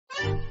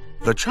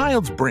The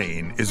child's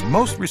brain is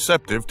most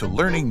receptive to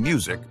learning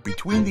music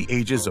between the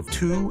ages of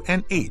 2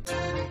 and 8,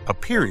 a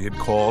period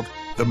called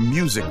the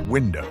music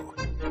window.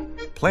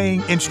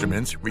 Playing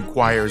instruments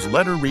requires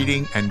letter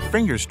reading and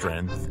finger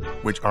strength,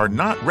 which are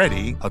not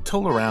ready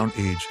until around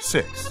age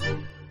 6.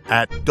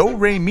 At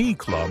DoReMi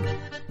Club,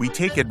 we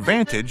take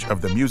advantage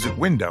of the music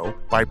window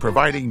by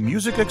providing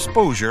music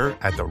exposure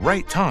at the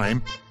right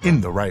time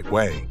in the right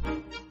way.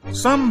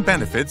 Some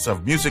benefits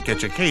of music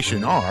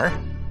education are: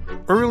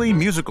 early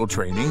musical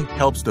training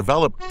helps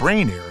develop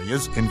brain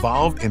areas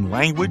involved in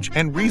language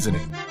and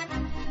reasoning.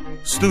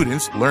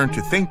 Students learn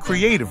to think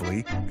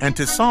creatively and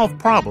to solve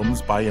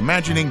problems by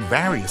imagining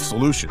various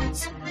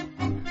solutions.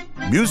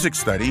 Music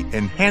study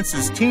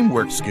enhances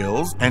teamwork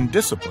skills and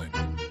discipline.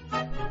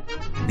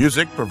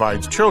 Music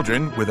provides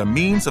children with a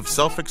means of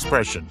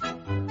self-expression.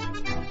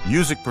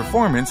 Music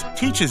performance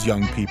teaches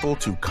young people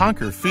to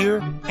conquer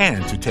fear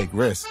and to take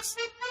risks.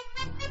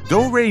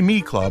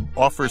 DoReMi Club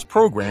offers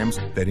programs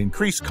that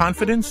increase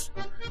confidence,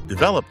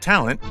 develop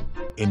talent,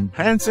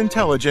 enhance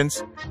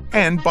intelligence,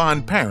 and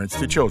bond parents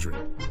to children.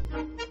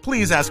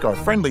 Please ask our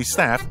friendly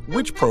staff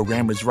which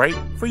program is right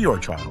for your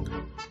child.